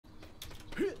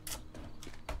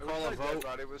Call a vote.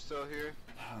 Body was still here.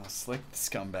 Oh, slick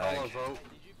Call scumbag. a vote.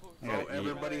 Vote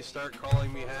Everybody start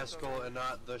calling me Haskell and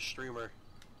not the streamer.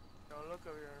 Don't look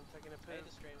over here. I'm taking a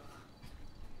piss.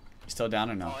 You still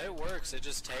down or no? Oh, it works. It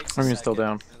just takes. I'm still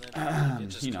down. And then it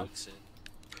just You know. cooks it.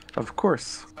 Of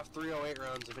course. I have 308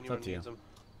 rounds if anyone up to you. needs them.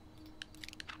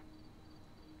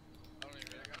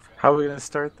 How are we gonna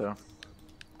start though?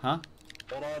 Huh?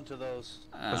 Hold on to those.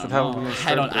 I Is don't it how know. we I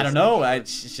start don't. I this? don't know.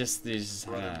 It's just there's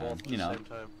Running both at you the know, same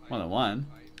time. one on one.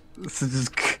 So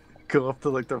just go up to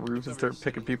like the roof and start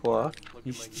picking people off.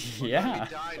 Looking like you Yeah.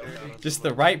 Die, dude. Just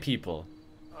the right people,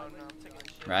 Oh no, I'm taking a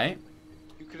shit. right?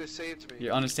 You could have saved me.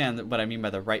 You understand what I mean by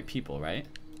the right people, right?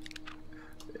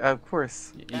 Of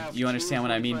course. You understand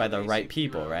what I mean by the right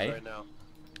people, right? now.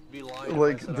 Be lying if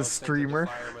Like I said the I was sent to streamer?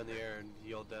 fire him in the air and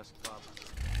yell desktop.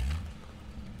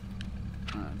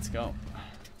 Let's go.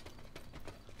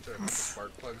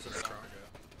 Spark plugs in the trunk.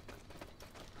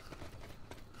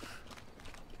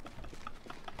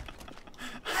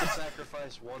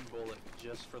 Sacrifice one bullet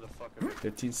just for the fuck of it.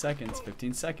 15 seconds.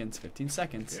 15 seconds. 15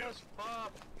 seconds. Yes,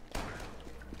 pop.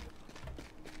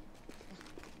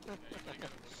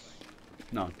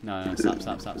 No.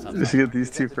 Stop. We should get these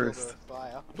two first.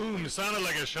 Boom, it sounded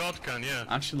like a shotgun, yeah.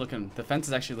 Actually looking, the fence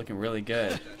is actually looking really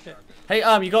good. Hey,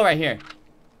 you go right here.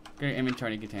 Get your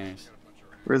inventory containers.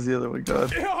 Where's the other one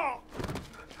going?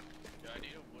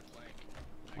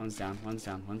 One's down.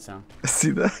 I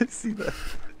see that. I see that.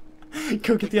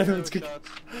 Go get the other ones. Shots.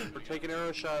 We're taking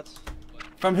arrow shots.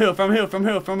 From who?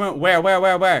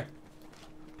 Where?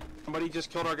 Somebody just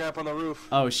killed our guy up on the roof.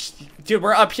 Oh, dude,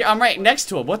 we're up here. I'm right next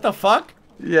to him. What the fuck?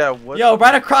 Yeah. What? Yo,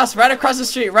 right across the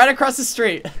street. What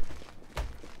street?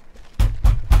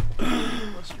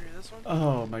 This one?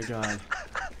 Oh my god.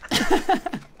 They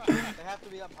have to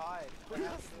be up high. They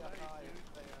have to be up high.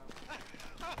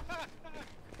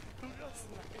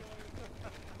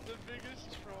 The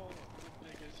biggest troll.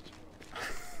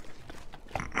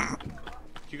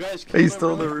 You guys Hey, he's him,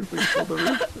 still on the brother? roof. He's still on the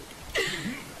roof.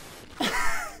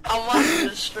 I'm watching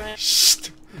this stream. Shh.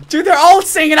 Dude, they're all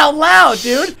saying it out loud,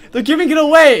 dude. They're giving it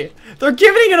away.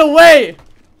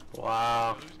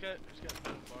 Wow.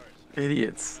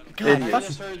 Idiots. God, I Idiots.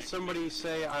 just heard somebody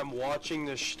say I'm watching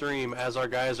the stream as our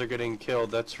guys are getting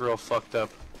killed. That's real fucked up.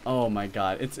 Oh my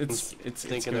god. It's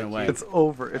Thinking going that away. It's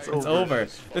over. It's over.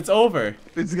 It's over.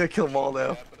 We just gotta kill them all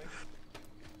now.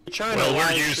 Well,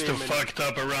 we're used to fucked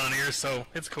up around here, so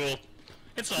it's cool.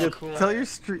 It's all Yeah, cool. tell your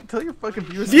fucking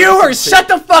viewers. Viewers, shut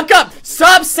the fuck up!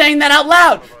 Stop saying that out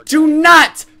loud! Do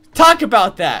not talk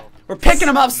about that! We're picking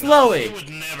them up We slowly. would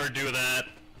never do that.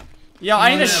 Yo, I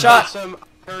need a Never. shot.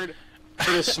 Heard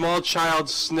a small child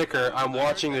snicker. I'm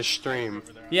watching the stream.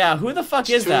 Yeah, who the fuck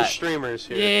is Two that? streamers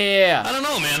here. Yeah. I don't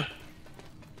know, man.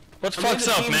 What's I'm in fucked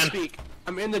the up, team man? speak.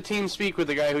 I'm in the team speak with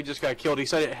the guy who just got killed. He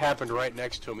said it happened right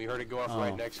next to him. He heard it go off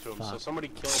right next to him. So somebody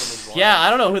killed him. Yeah, I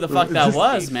don't know who the fuck that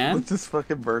was, man. Let's just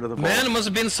fucking burn to the ball. Man, it must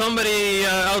have been somebody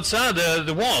outside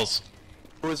the walls.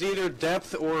 It was either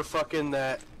Depth or fucking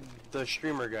the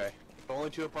streamer guy. The only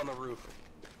two up on the roof.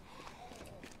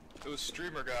 It was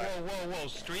streamer guy. Whoa,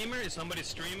 streamer? Is somebody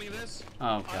streaming this? Oh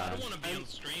I god. don't want to be on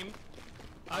stream.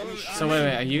 So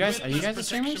wait, are you guys the Witness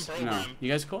streamers? protection No. program.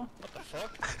 You guys cool? What the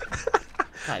fuck?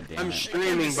 God damn I'm it.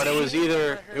 streaming, but it was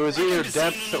either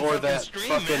Depth or that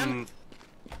fucking.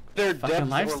 Their Fucking Depth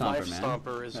Life or Stomper, Life man.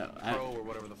 Stomper is No, pro or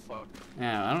whatever the fuck.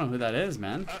 Yeah, I don't know who that is,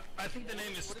 man. I think the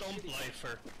name is Stomp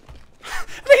Lifer. I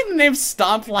think the name's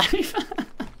Stomp Life.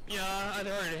 Yeah, I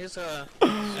heard. He's a.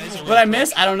 What I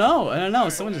missed? I don't know.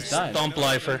 Someone just died. Stomp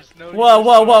Lifer.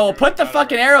 Whoa. Put the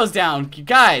fucking arrows down.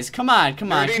 Guys, come on.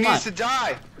 Nerdy needs to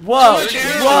die. Whoa.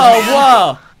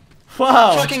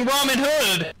 Fucking Robin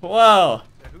Hood. Whoa.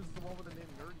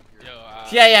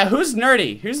 Yeah, who's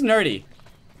nerdy?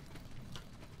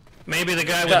 Maybe the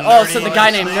guy with Oh, nerdy so the guy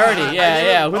eyes. named Nerdy.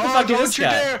 Yeah. Who the fuck is this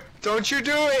guy? Dare. Don't you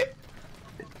do it!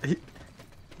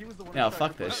 Yeah,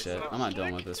 fuck this shit. I'm not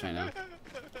dealing with this right now.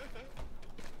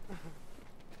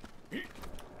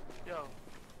 Yo,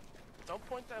 don't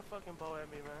point that fucking bow at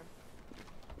me, man.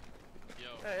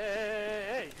 Yo.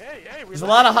 Hey. There's a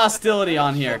lot of hostility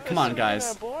on here. Come on,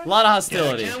 guys. A lot of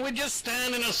hostility. Can't we just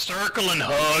stand in a circle and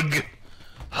hug?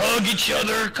 Hug each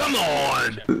other? Come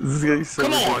on. This is getting so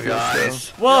Come on,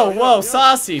 ridiculous guys. Whoa,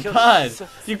 saucy pud.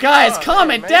 You guys,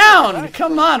 calm it down.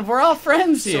 Come on, we're all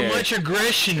friends So here. much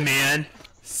aggression, man.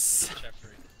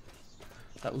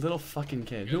 That little fucking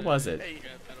kid. Who was it? Hey.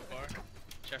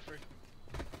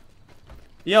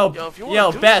 Yo, if you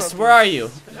wanna do Best, something, where are you?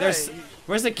 hey,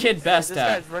 Where's the kid Best this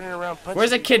at? guy's running around punching Where's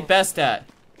the kid people. Best at?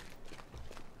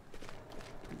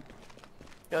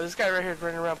 Yo, this guy right here is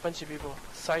running around punching people.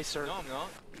 Sicer. No, I'm not.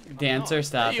 Dancer,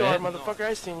 stop You are, it. motherfucker.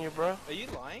 I seen you, bro. Are you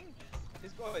lying?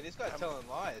 This guy's telling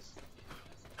lies.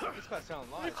 This guy's telling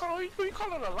lies. Who you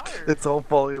calling a liar? It's all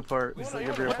falling apart. It's What like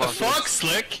the every What the fuck,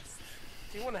 Slick?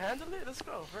 You wanna handle it? Let's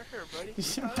go. Right here,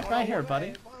 buddy. Right here,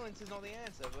 buddy. Violence is not the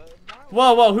answer, but violence.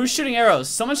 Whoa, whoa, who's shooting arrows?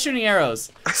 Someone's shooting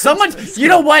arrows. Someone, you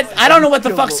know what? I don't know what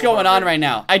the fuck's going on right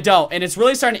now. I don't, and it's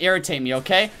really starting to irritate me,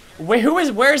 okay? Where's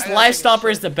Life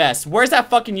Stomper is the best? Where's that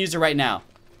fucking user right now?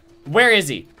 Where is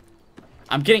he?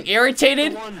 I'm getting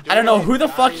irritated. I don't know who the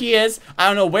fuck he is. I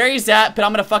don't know where he's at, but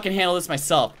I'm gonna fucking handle this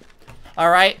myself.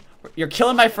 Alright? You're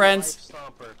killing my friends.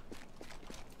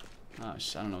 Oh, I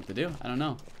don't know what to do. I don't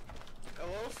know.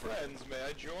 Hello, friends. May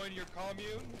I join your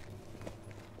commune?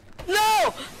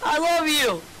 No! I love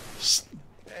you!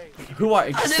 Who are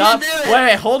you? I Stop. didn't do it.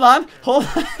 Wait, hold on. Hold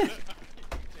on.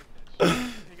 You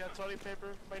got toilet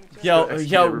paper? Yo,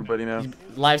 everybody now.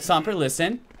 Live Stomper,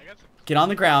 listen. Get on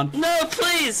the ground. No,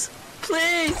 please!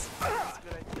 Please!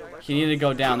 He needed to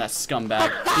go down, that scumbag.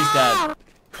 He's dead.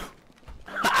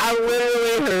 I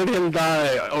literally heard him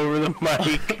die over the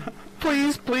mic.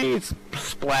 Please, please,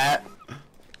 splat.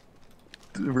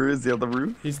 Where is he, on the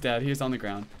roof? He's dead. He's on the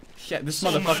ground. Yeah, this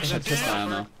motherfucker had pissed on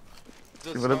him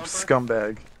though. What a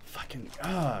scumbag. Fucking,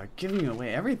 giving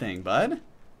away everything, bud.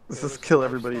 Let's just kill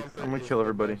everybody. I'm gonna kill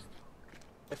everybody.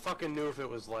 I fucking knew if it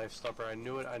was Life Stomper. I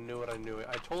knew it. I knew it. I knew it.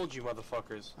 I told you,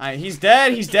 motherfuckers. He's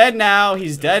dead. He's dead now.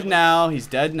 He's dead now. He's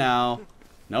dead now.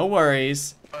 No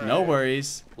worries. No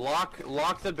worries.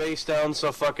 Lock the base down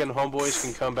so fucking homeboys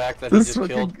can come back that This he just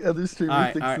killed. fucking other streamer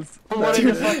Alright, thinks alright.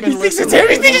 it's He thinks it's him.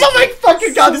 He thinks, oh my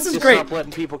fucking god, this is Just great. Stop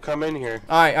letting people come in here.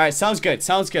 Alright, sounds good.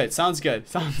 Sounds good. Sounds good.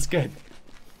 Sounds good.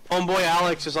 Homeboy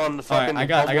Alex is on the fucking Alright, I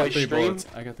got Homeboy 3 stream, bullets.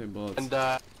 I got 3 bullets.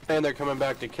 and they're coming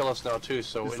back to kill us now too.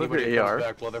 So Just anybody look who at comes AR.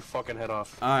 back, blow their fucking head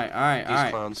off. Alright. These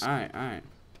clowns. Alright.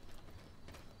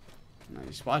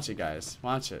 Just watch it, guys.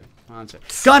 Watch it.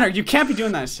 Gunner, you can't be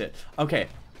doing that shit. Okay.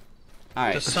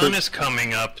 Alright. The sun is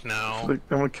coming up now. Like,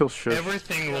 I'm gonna kill Shush.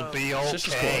 Everything will be Shush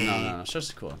is cool. okay. No. Shush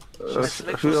is cool. Who else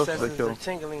did I kill?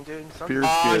 Tingling, dude. Beard's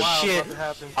Oh good. shit! What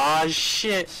happened? Oh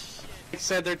shit! He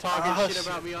said they're talking Oh, shit shit.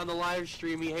 about me on the live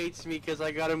stream. He hates me because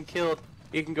I got him killed.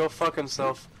 He can go fuck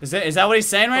himself. Is that what he's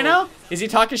saying right now? Is he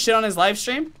talking shit on his live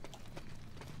stream?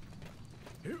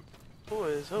 Who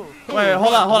is who? Wait,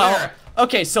 hold on.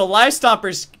 Okay, so Live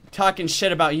Stomper's talking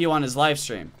shit about you on his live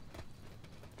stream.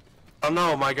 Oh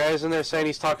no, my guy's in there saying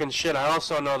he's talking shit. I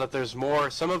also know that there's more.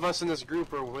 Some of us in this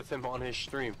group are with him on his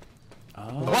stream.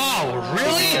 Wow,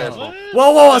 really?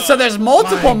 Whoa, so there's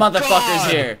multiple My motherfuckers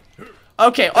God. here.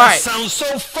 Okay, That alright. sounds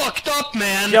so fucked up,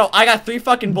 man. Yo, I got 3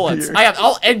 fucking bullets. I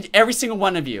got every single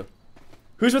one of you.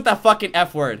 Who's with that fucking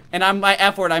F word? And by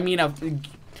F word, I mean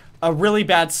a really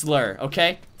bad slur,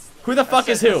 okay? Who the fuck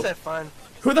is who?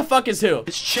 Who the fuck is who?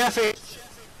 It's Cheffy.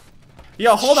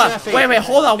 Yo, hold on. Cheffy. Wait,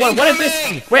 hold on. What if this?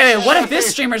 Incoming! Wait. What if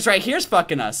this streamer's right here's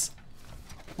fucking us?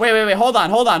 Wait. Hold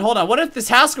on. What if this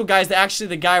Haskell guy's actually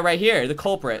the guy right here, the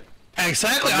culprit?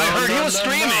 Exactly. I heard he was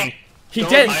streaming. He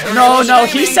did. I heard No. he was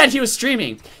He streaming. said he was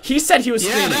streaming. He said he was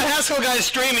Yeah, streaming. that Haskell guy is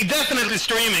streaming. Definitely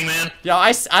streaming, man. Yo,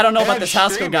 I don't know about this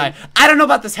Haskell guy. I don't know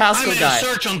about this I'm Haskell in a guy.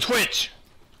 search on Twitch.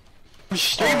 I'm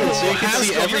streaming so you can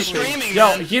see Haskell, you're everything. streaming,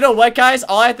 Yo, man. you know what, guys?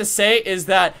 All I have to say is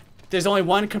that there's only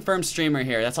one confirmed streamer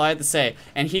here. That's all I have to say.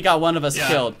 And he got one of us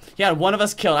killed. He had one of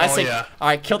us killed. I say, yeah. all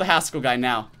right, kill the Haskell guy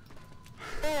now.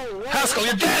 Haskell,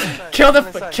 you're dead.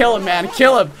 Kill him, man.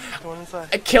 Kill him.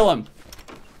 Kill him.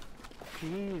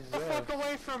 Get the fuck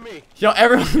away from me. Yo,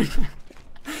 everyone.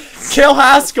 Kill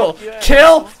Haskell.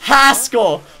 Kill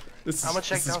Haskell. This I'm gonna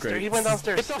check is downstairs. great. He went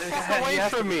downstairs. Get the fuck away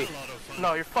from me.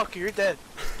 No, you're fucking. You're dead,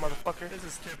 motherfucker.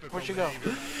 Where'd you go?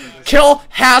 Kill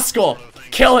Haskell.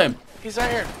 Kill him. He's right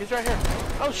here.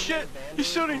 Oh shit! He's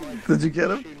shooting. Did you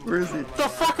get him? Where is he? Get the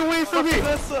fuck away from me.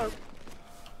 That's up.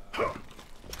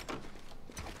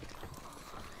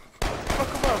 Fuck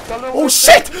him up. Tell him Oh what's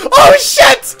shit! Oh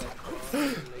shit!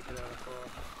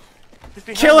 He's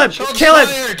behind Kill him! me. Kill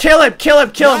him! Kill him! Kill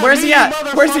him! Kill him! Where's he at?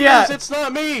 Where's he Motherfuckers, at? It's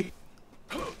not me.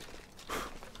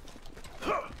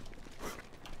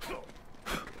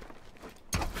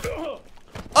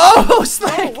 Oh,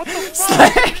 Slick! What the fuck?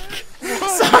 Slick!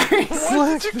 Sorry!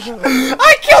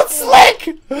 I killed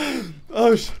Slick!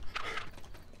 Oh,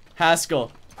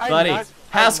 Haskell, buddy.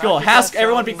 Haskell,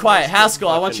 everyone be quiet. Haskell,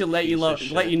 I want you to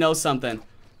let you know something.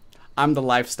 I'm the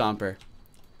Life Stomper.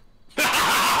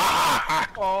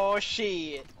 Oh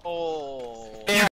shit. Oh.